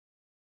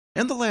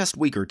In the last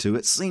week or two,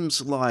 it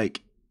seems like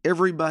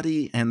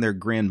everybody and their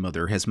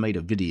grandmother has made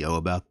a video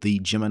about the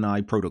Gemini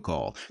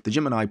protocol. The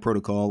Gemini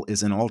protocol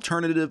is an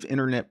alternative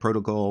internet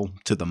protocol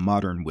to the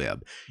modern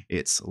web.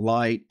 It's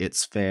light,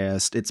 it's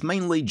fast, it's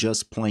mainly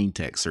just plain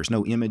text. There's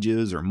no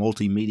images or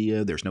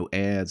multimedia, there's no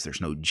ads,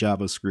 there's no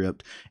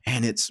JavaScript,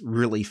 and it's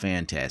really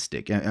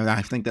fantastic. And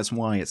I think that's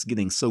why it's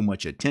getting so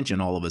much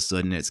attention all of a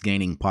sudden. It's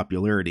gaining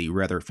popularity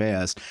rather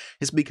fast.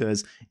 It's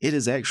because it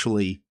is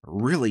actually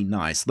really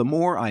nice. The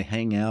more I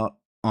hang out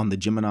on the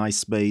Gemini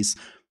space,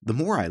 the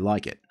more I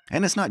like it.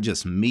 And it's not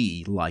just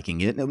me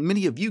liking it. Now,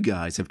 many of you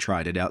guys have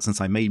tried it out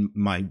since I made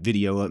my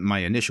video, my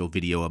initial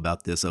video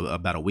about this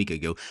about a week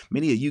ago.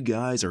 Many of you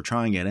guys are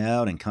trying it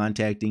out and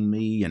contacting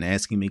me and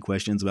asking me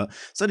questions about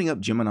setting up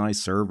Gemini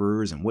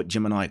servers and what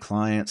Gemini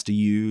clients to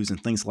use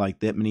and things like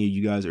that. Many of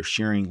you guys are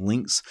sharing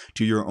links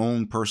to your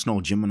own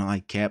personal Gemini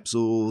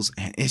capsules,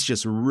 and it's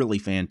just really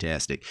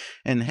fantastic.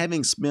 And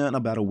having spent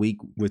about a week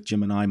with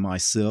Gemini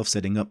myself,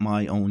 setting up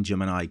my own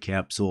Gemini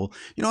capsule,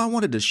 I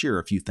wanted to share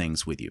a few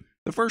things with you.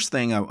 The first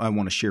thing I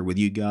want to share with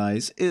you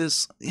guys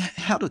is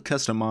how to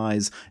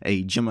customize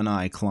a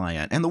Gemini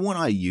client. And the one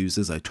I use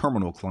is a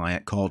terminal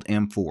client called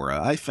Amfora.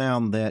 I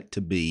found that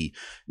to be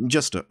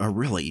just a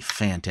really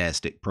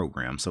fantastic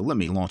program. So let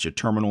me launch a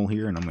terminal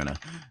here, and I'm going to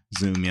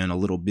zoom in a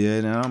little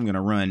bit, and I'm going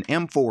to run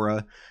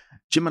Amfora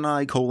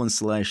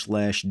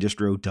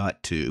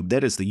Gemini://distro.tube.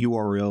 That is the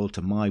URL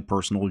to my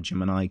personal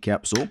Gemini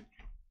capsule.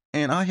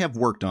 And I have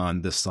worked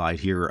on this site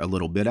here a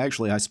little bit.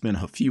 Actually, I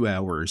spent a few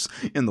hours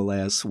in the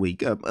last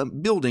week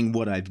building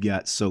what I've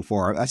got so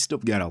far. I still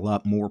got a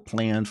lot more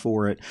planned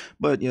for it,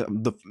 but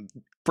the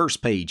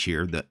first page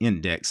here, the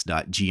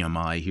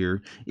index.gmi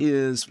here,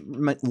 is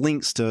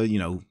links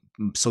to,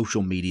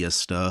 social media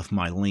stuff,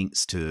 my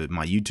links to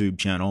my YouTube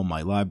channel,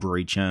 my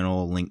library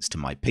channel, links to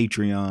my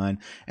Patreon,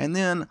 and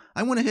then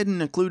I went ahead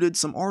and included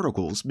some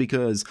articles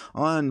because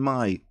on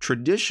my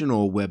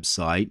traditional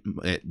website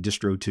at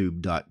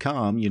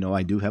distrotube.com,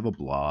 I do have a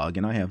blog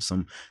and I have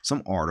some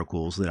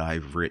articles that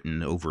I've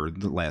written over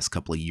the last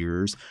couple of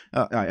years.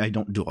 I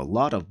don't do a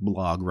lot of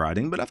blog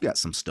writing, but I've got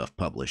some stuff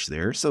published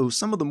there. So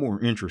some of the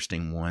more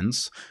interesting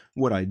ones,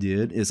 what I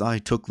did is I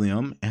took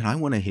them and I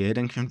went ahead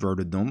and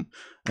converted them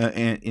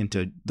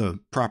into the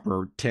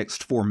proper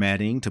text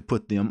formatting to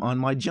put them on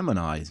my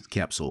Gemini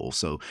capsule.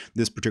 So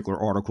this particular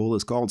article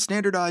is called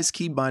Standardized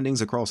Key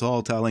Bindings Across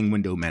All Tiling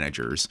Window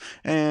Managers.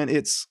 And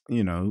it's,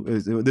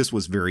 this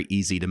was very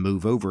easy to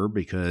move over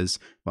because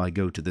if I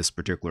go to this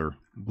particular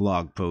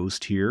blog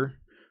post here,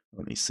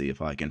 let me see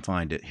if I can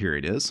find it. Here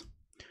it is.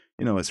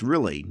 It's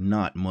really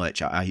not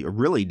much. I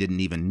really didn't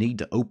even need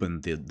to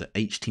open the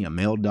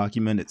HTML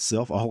document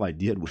itself. All I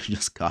did was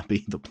just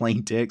copy the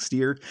plain text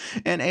here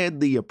and add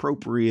the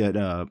appropriate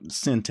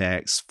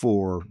syntax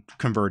for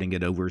converting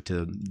it over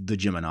to the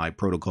Gemini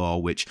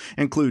protocol, which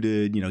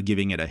included,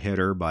 giving it a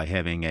header by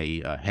having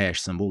a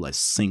hash symbol, a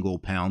single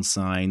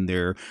 $sign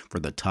there for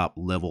the top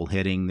level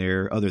heading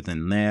there. Other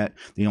than that,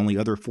 the only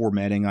other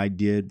formatting I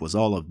did was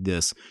all of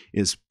this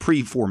is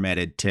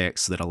pre-formatted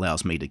text that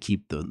allows me to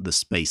keep the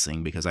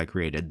spacing because I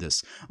created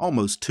this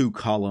almost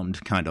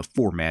two-columned kind of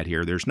format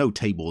here. There's no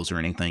tables or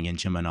anything in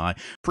Gemini.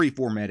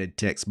 Pre-formatted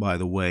text, by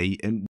the way,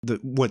 and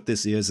what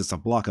this is, it's a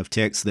block of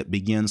text that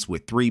begins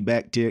with 3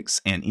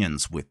 backticks and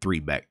ends with 3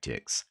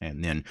 backticks.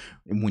 And then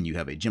when you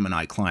have a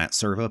Gemini client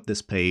serve up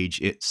this page,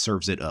 it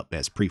serves it up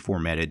as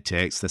pre-formatted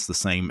text. That's the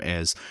same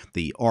as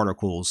the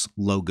article's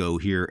logo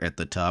here at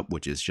the top,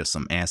 which is just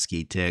some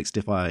ASCII text.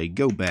 If I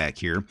go back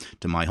here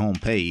to my home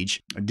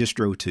page,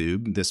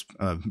 DistroTube, this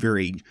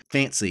very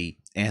fancy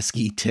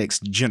ASCII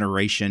text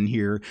generation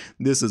here.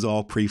 This is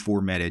all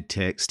pre-formatted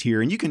text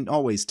here, and you can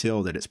always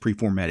tell that it's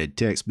pre-formatted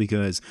text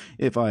because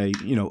if I,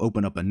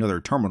 open up another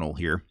terminal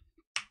here,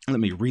 let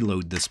me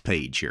reload this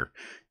page here.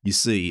 You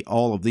see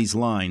all of these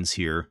lines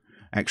here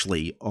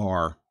actually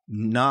are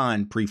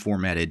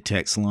non-pre-formatted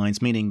text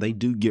lines, meaning they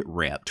do get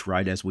wrapped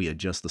right as we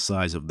adjust the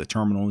size of the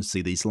terminal. You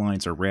see these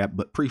lines are wrapped,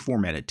 but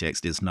pre-formatted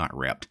text is not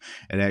wrapped.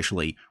 It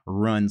actually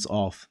runs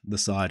off the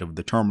side of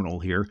the terminal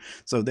here.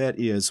 So that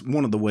is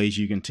one of the ways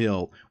you can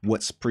tell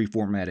what's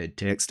pre-formatted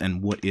text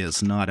and what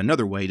is not.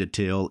 Another way to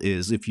tell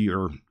is if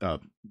your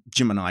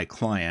Gemini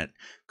client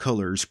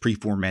colors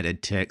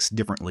pre-formatted text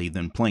differently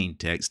than plain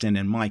text. And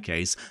in my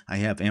case, I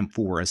have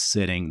Amfora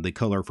setting the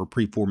color for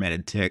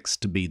pre-formatted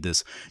text to be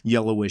this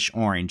yellowish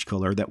orange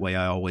color. That way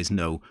I always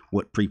know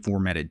what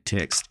pre-formatted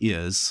text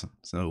is.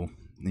 So,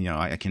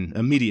 I can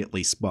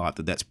immediately spot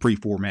that that's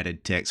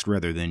pre-formatted text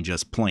rather than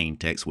just plain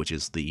text, which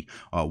is the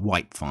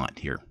white font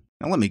here.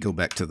 Now let me go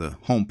back to the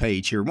home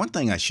page here. One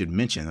thing I should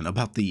mention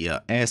about the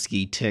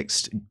ASCII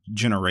text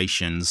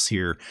generations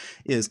here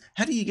is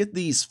how do you get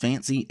these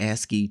fancy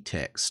ASCII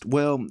text?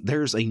 Well,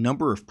 there's a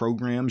number of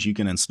programs you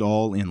can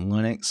install in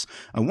Linux.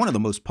 One of the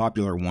most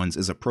popular ones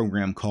is a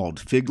program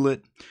called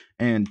Figlet.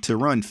 And to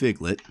run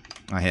Figlet,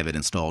 I have it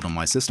installed on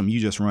my system. You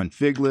just run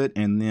Figlet,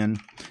 and then,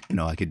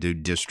 I could do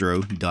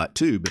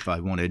distro.tube if I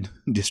wanted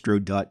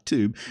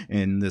distro.tube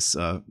in this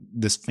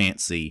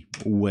fancy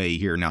way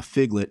here. Now,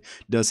 Figlet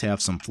does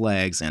have some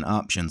flags and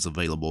options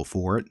available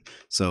for it.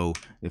 So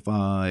if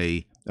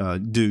I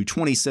do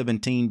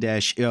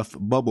 2017-F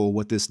bubble,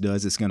 what this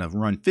does is going to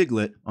run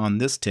Figlet on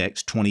this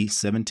text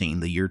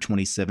 2017, the year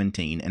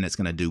 2017, and it's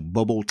going to do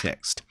bubble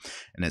text,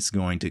 and it's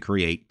going to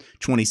create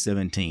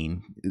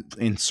 2017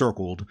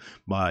 encircled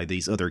by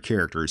these other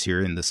characters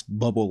here in this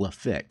bubble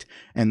effect.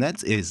 And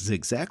that is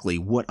exactly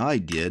what I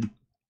did.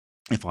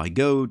 If I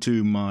go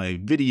to my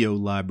video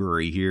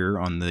library here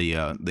on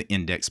the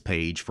index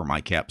page for my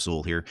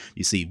capsule here,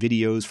 you see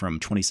videos from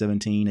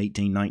 2017,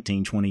 18,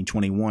 19, 20,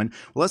 21.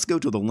 Well, let's go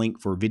to the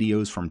link for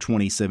videos from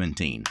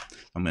 2017.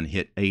 I'm going to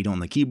hit 8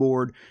 on the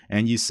keyboard,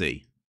 and you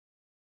see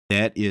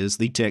that is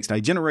the text I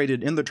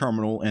generated in the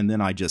terminal, and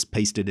then I just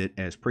pasted it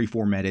as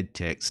pre-formatted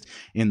text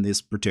in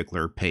this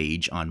particular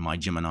page on my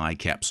Gemini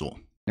capsule.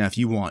 Now, if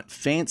you want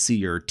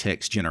fancier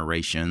text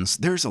generations,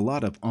 there's a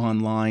lot of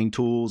online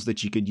tools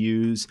that you could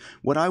use.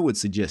 What I would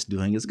suggest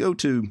doing is go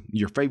to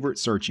your favorite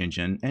search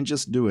engine and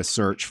just do a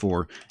search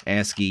for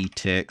ASCII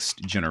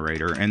text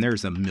generator, and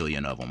there's a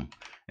million of them.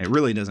 It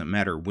really doesn't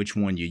matter which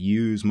one you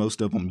use.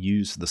 Most of them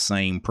use the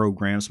same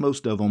programs.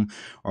 Most of them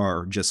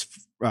are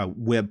just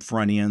web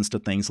front ends to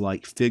things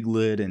like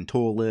Figlet and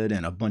Toilet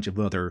and a bunch of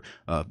other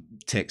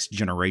text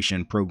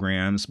generation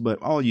programs.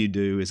 But all you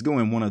do is go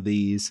in one of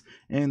these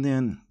and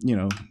then,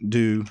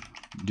 do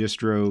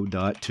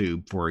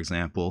distro.tube, for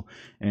example.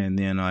 And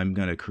then I'm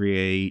going to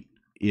create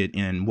it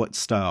in what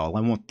style?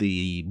 I want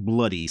the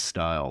bloody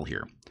style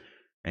here.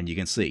 And you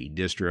can see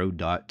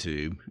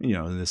distro.tube,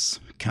 this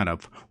kind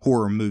of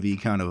horror movie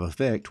kind of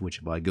effect, which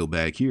if I go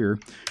back here,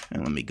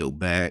 and let me go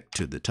back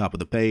to the top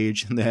of the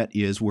page, that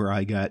is where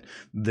I got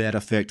that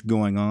effect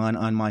going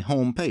on my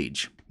home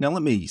page. Now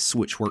let me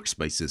switch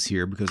workspaces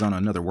here, because on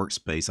another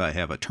workspace I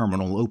have a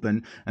terminal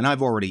open, and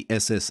I've already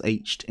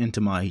SSH'd into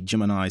my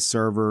Gemini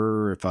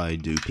server. If I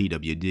do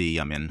pwd,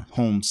 I'm in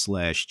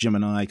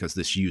home/Gemini, because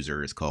this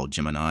user is called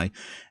Gemini.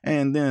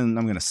 And then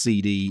I'm going to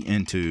cd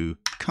into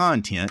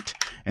content,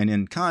 and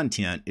in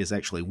content is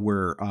actually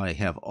where I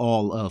have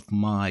all of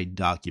my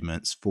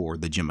documents for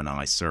the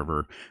Gemini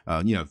server,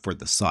 for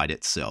the site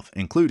itself,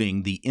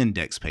 including the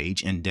index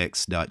page,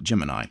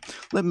 index.gemini.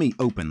 Let me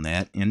open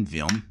that in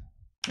Vim.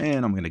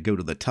 And I'm going to go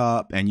to the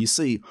top, and you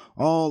see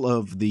all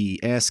of the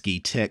ASCII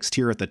text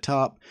here at the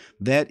top.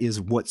 That is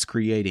what's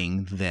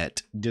creating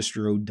that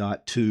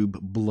distro.tube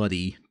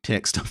bloody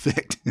text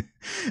effect.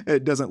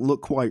 It doesn't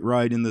look quite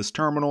right in this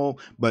terminal,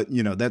 but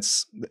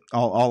that's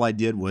all I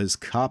did was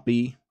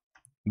copy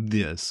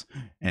this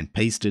and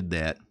pasted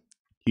that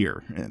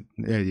here.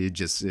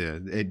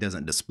 It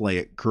doesn't display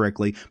it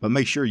correctly, but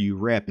make sure you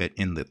wrap it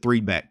in the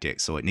 3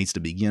 backticks. So it needs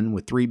to begin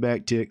with 3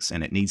 backticks,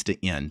 and it needs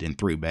to end in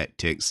 3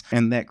 backticks,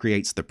 and that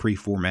creates the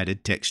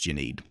pre-formatted text you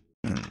need.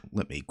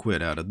 Let me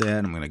quit out of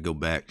that. I'm going to go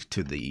back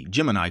to the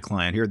Gemini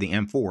client here, the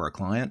Amfora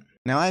client.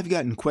 Now, I've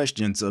gotten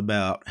questions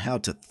about how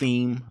to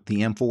theme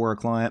the Amfora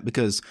client,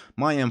 because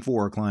my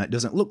Amfora client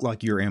doesn't look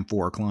like your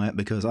Amfora client,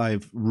 because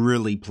I've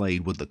really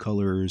played with the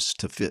colors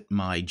to fit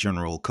my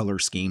general color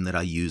scheme that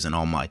I use in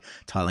all my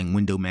tiling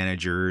window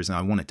managers, and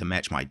I want it to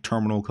match my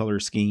terminal color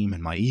scheme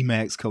and my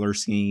Emacs color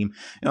scheme.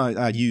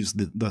 I use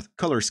the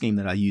color scheme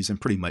that I use in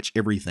pretty much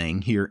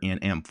everything here in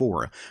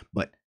Amfora.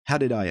 But how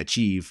did I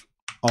achieve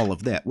all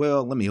of that?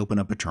 Well, let me open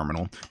up a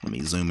terminal. Let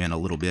me zoom in a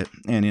little bit.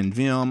 And in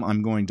Vim,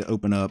 I'm going to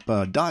open up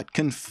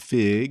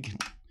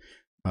 .config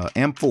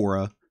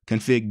Amfora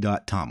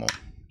config.toml.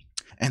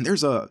 And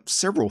there's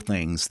several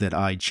things that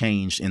I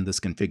changed in this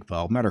config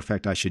file. Matter of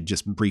fact, I should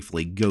just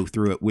briefly go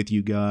through it with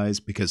you guys,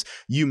 because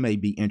you may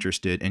be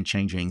interested in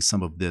changing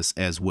some of this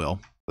as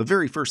well. The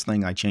very first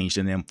thing I changed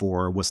in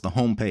Amfora was the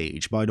home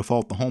page. By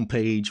default, the home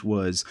page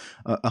was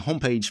a home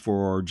page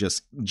for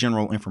just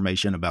general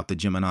information about the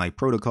Gemini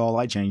protocol.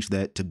 I changed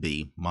that to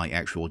be my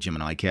actual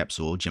Gemini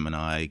capsule,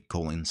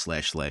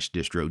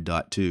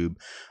 Gemini://distro.tube.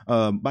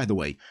 By the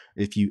way,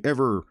 if you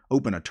ever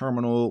open a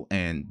terminal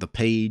and the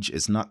page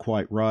is not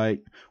quite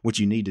right, what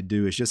you need to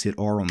do is just hit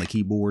R on the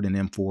keyboard in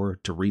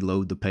Amfora to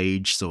reload the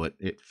page so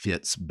it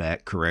fits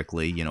back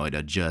correctly. It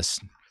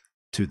adjusts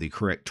to the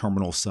correct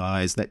terminal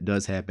size. That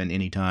does happen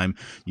anytime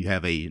you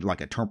have a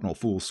terminal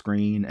full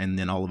screen and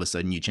then all of a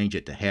sudden you change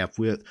it to half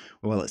width.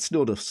 Well, it's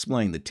still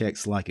displaying the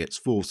text like it's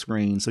full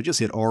screen, so just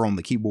hit R on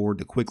the keyboard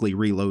to quickly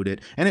reload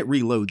it, and it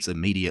reloads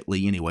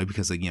immediately anyway,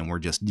 because again, we're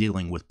just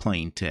dealing with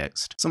plain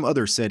text. Some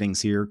other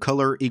settings here: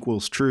 color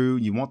equals true.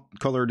 You want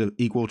color to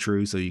equal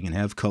true so you can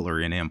have color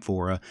in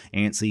Amfora.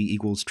 ANSI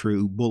equals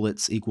true.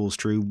 Bullets equals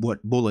true.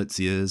 What bullets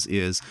is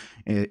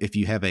if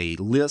you have a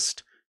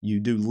list, you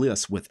do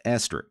lists with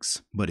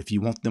asterisks, but if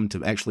you want them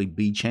to actually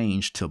be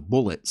changed to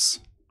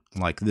bullets,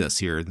 like this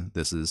here,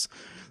 this is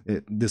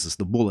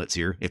the bullets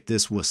here. If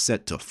this was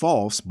set to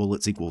false,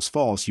 bullets equals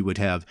false, you would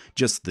have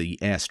just the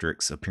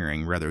asterisks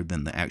appearing rather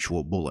than the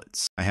actual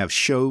bullets. I have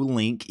show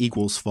link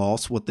equals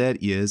false. What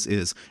that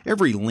is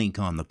every link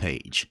on the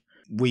page.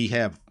 We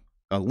have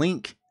a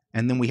link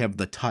And then we have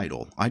the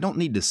title. I don't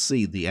need to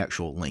see the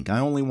actual link. I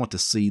only want to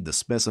see the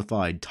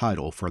specified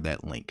title for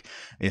that link.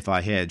 If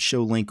I had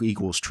show link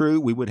equals true,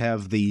 we would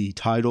have the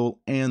title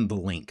and the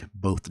link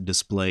both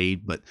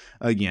displayed. But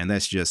again,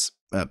 that's just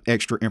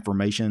extra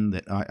information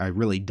that I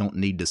really don't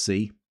need to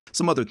see.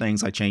 Some other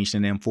things I changed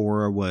in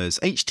Amfora was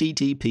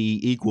HTTP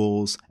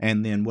equals,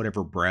 and then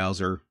whatever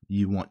browser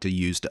you want to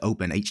use to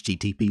open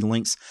HTTP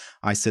links.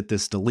 I set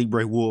this to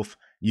LibreWolf.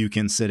 You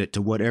can set it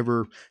to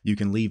whatever. You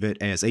can leave it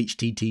as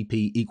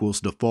HTTP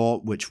equals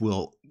default, which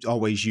will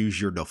always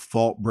use your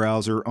default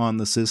browser on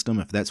the system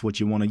if that's what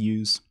you want to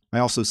use. I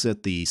also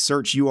set the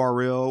search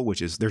URL,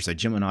 which is, there's a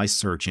Gemini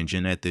search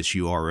engine at this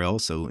URL,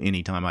 so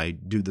anytime I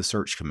do the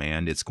search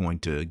command, it's going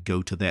to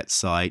go to that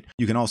site.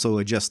 You can also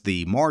adjust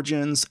the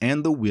margins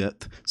and the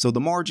width. So the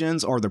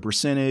margins are the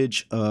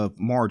percentage of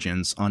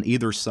margins on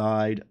either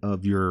side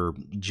of your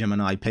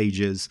Gemini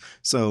pages.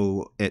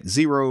 So at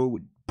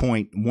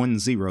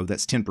 0.10,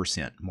 that's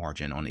 10%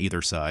 margin on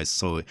either side.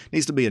 So it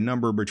needs to be a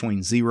number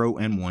between 0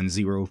 and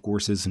 10. Of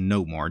course, is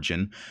no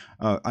margin.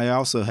 I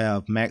also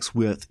have max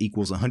width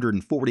equals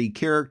 140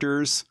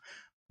 characters.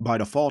 By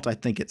default, I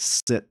think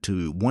it's set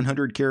to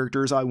 100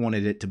 characters. I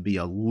wanted it to be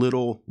a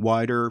little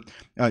wider.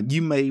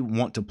 You may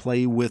want to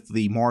play with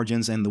the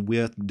margins and the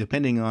width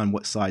depending on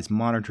what size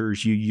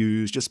monitors you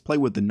use. Just play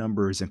with the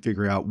numbers and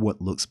figure out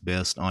what looks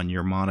best on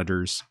your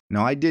monitors.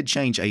 Now, I did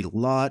change a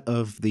lot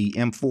of the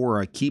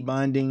Amfora key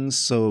bindings.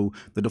 So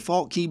the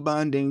default key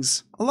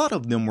bindings, a lot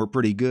of them were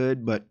pretty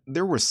good, but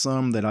there were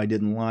some that I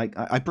didn't like.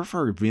 I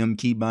prefer Vim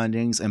key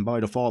bindings, and by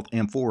default,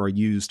 Amfora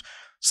used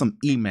some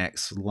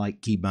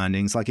Emacs-like key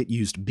bindings, like it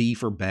used B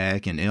for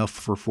back and F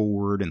for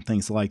forward and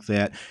things like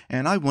that.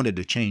 And I wanted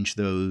to change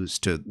those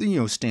to,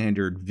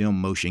 standard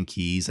Vim motion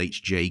keys,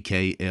 H, J,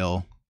 K,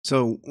 L.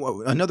 So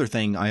another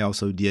thing I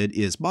also did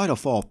is by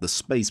default the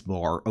space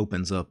bar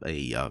opens up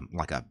a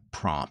like a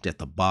prompt at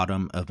the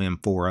bottom of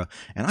Amfora,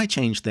 and I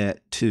changed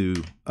that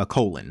to a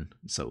colon.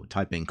 So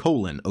typing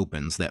colon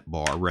opens that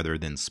bar rather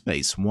than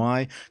space.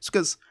 Why? It's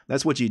because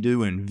that's what you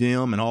do in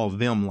Vim and all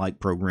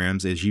Vim-like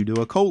programs is you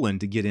do a colon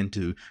to get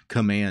into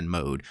command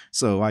mode.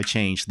 So I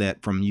changed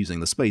that from using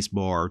the space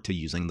bar to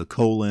using the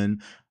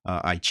colon.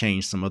 I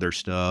changed some other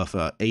stuff.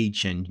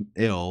 H and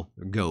L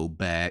go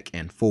back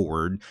and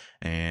forward,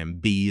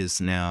 and B is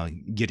now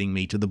getting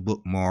me to the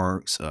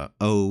bookmarks.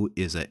 O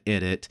is an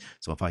edit,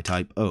 so if I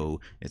type O,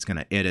 it's going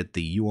to edit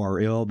the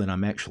URL that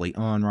I'm actually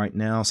on right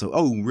now. So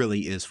O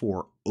really is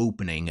for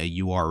opening a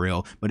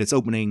URL, but it's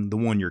opening the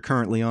one you're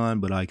currently on.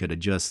 But I could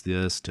adjust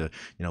this to,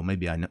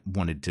 maybe I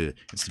wanted to,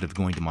 instead of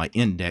going to my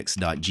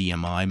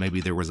index.gmi,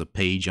 maybe there was a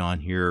page on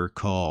here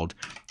called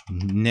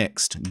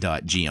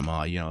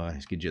next.gmi. I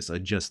could just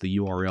adjust the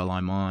URL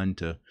I'm on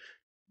to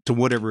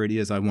whatever it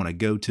is I want to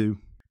go to.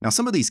 Now,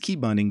 some of these key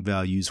binding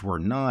values were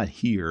not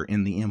here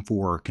in the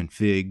Amfora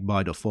config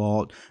by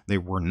default. They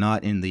were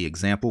not in the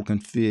example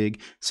config.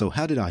 So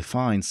how did I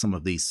find some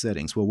of these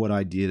settings? Well, what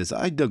I did is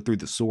I dug through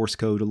the source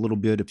code a little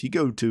bit. If you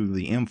go to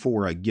the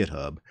Amfora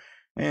GitHub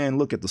and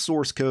look at the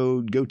source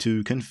code, go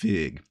to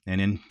config,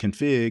 and in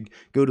config,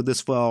 go to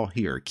this file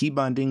here,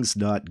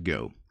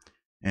 keybindings.go.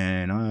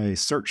 And I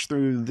searched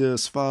through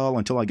this file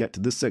until I got to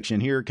this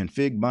section here,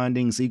 config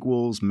bindings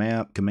equals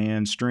map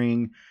command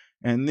string,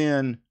 and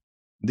then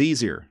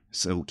these here.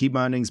 So key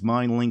bindings,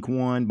 bind link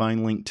 1,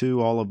 bind link 2,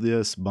 all of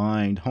this,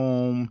 bind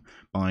home,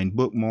 bind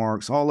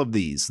bookmarks, all of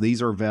these.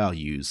 These are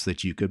values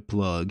that you could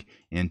plug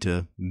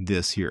into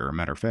this here.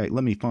 Matter of fact,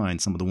 let me find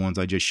some of the ones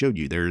I just showed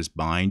you. There's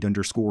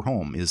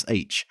bind_home is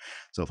H.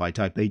 So if I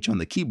type H on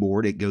the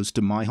keyboard, it goes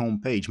to my home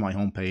page. My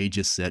home page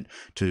is set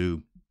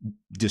to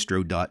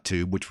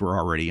distro.tube, which we're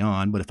already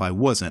on, but if I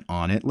wasn't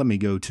on it, let me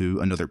go to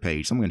another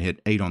page. So I'm going to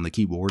hit 8 on the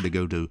keyboard to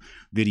go to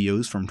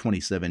videos from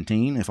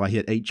 2017. If I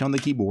hit H on the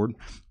keyboard,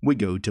 we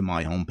go to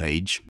my home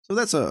page. So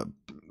that's a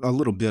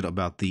little bit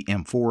about the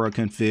Amfora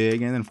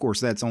config, and then of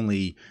course that's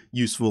only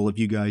useful if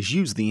you guys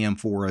use the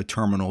Amfora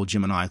terminal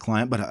Gemini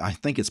client, but I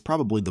think it's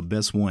probably the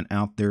best one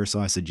out there, so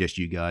I suggest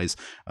you guys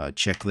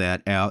check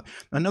that out.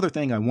 Another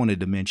thing I wanted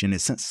to mention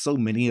is, since so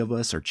many of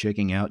us are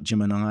checking out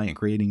Gemini and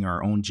creating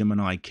our own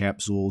Gemini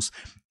capsules,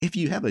 if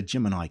you have a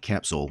Gemini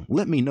capsule,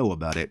 let me know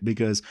about it,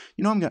 because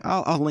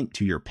I'll link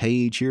to your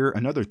page here.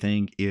 Another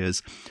thing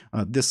is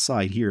this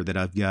site here that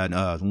I've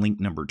got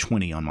link number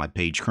 20 on my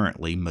page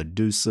currently,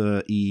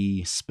 Medusa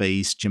E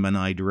space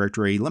Gemini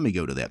directory. Let me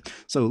go to that.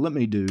 So let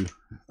me do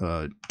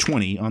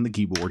 20 on the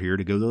keyboard here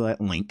to go to that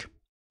link.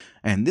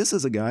 And this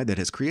is a guy that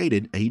has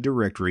created a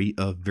directory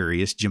of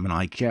various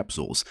Gemini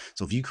capsules.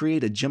 So if you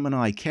create a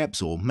Gemini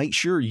capsule, make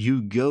sure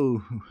you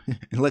go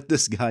and let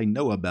this guy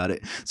know about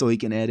it so he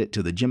can add it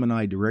to the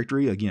Gemini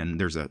directory. Again,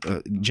 there's a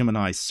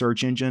Gemini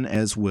search engine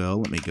as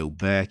well. Let me go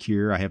back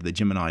here. I have the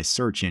Gemini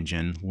search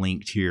engine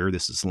linked here.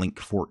 This is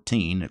link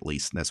 14, at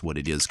least that's what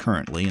it is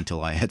currently.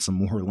 Until I add some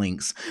more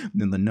links,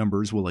 then the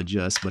numbers will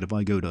adjust. But if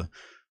I go to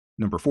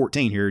number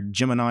 14 here,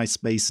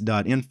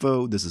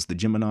 geminispace.info. This is the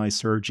Gemini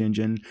search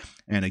engine.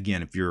 And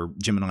again, if your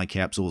Gemini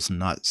capsule is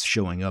not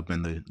showing up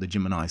in the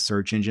Gemini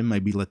search engine,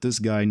 maybe let this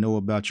guy know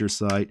about your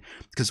site,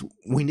 because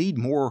we need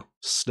more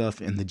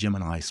stuff in the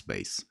Gemini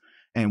space.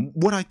 And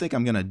what I think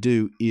I'm going to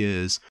do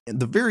is,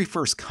 the very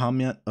first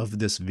comment of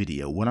this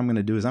video, what I'm going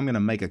to do is I'm going to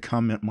make a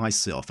comment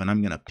myself, and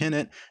I'm going to pin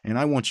it. And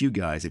I want you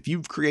guys, if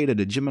you've created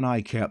a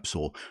Gemini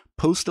capsule,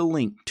 post a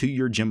link to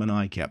your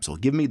Gemini capsule.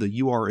 Give me the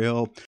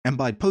URL. And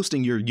by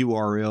posting your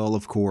URL,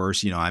 of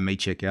course, I may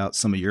check out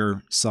some of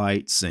your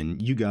sites,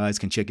 and you guys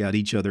can check out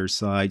each other's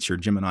sites, your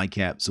Gemini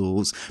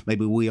capsules.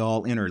 Maybe we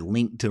all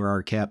interlink to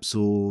our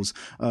capsules.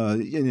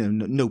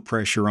 No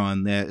pressure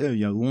on that.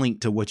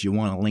 Link to what you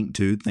want to link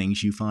to,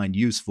 things you find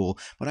useful.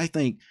 But I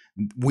think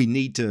we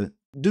need to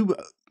do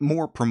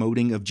more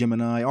promoting of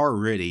Gemini.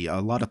 Already a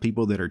lot of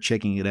people that are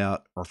checking it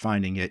out are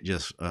finding it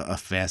just a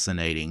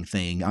fascinating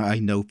thing. I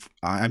know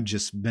I've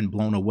just been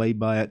blown away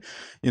by it.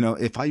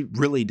 If I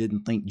really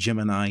didn't think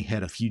Gemini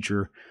had a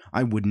future,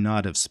 I would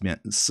not have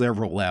spent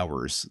several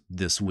hours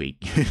this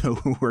week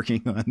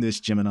working on this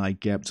Gemini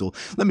capsule.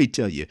 Let me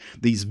tell you,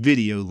 these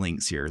video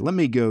links here, let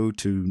me go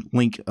to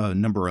link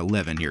number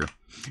 11 here,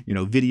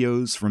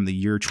 videos from the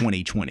year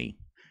 2020.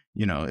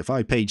 If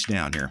I page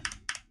down here,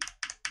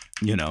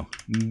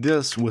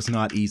 this was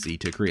not easy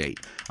to create.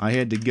 I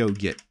had to go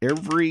get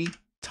every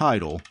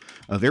title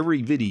of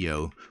every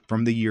video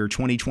from the year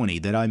 2020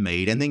 that I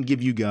made, and then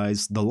give you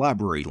guys the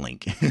library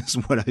link is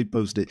what I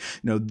posted.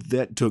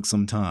 That took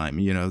some time.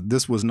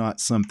 This was not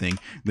something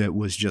that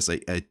was just a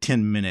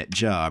 10-minute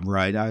job,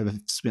 right? I've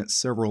spent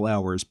several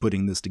hours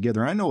putting this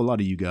together. I know a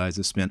lot of you guys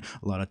have spent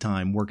a lot of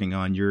time working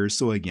on yours.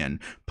 So again,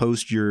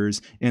 post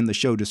yours in the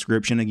show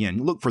description.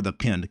 Again, look for the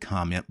pinned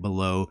comment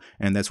below,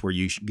 and that's where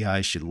you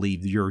guys should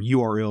leave your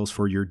URLs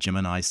for your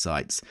Gemini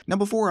sites. Now,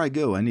 before I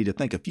go, I need to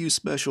thank a few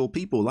special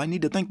people. I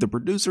need to thank the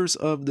producers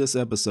of this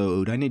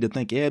episode. I need to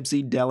thank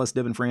Absy, Dallas,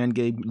 Devin, Fran,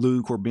 Gabe,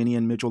 Lou,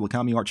 Corbinian, Mitchell,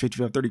 Lakami, Arch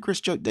 5530, Chris,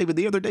 Chuck, David,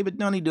 the other David,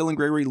 Donnie, Dylan,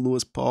 Gregory,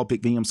 Lewis, Paul,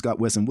 Pick, VM, Scott,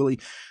 Wes, and Willie.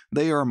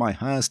 They are my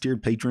highest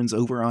tiered patrons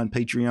over on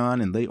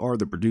Patreon, and they are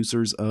the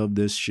producers of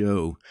this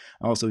show.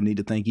 I also need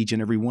to thank each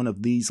and every one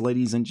of these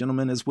ladies and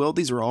gentlemen as well.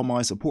 These are all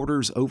my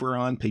supporters over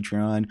on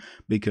Patreon,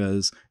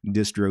 because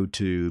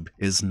DistroTube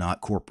is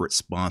not corporate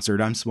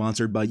sponsored. I'm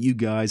sponsored by you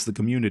guys, the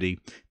community.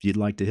 If you'd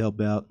like to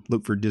help out,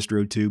 look for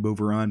DistroTube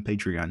over on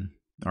Patreon.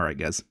 All right,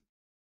 guys.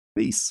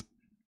 Peace.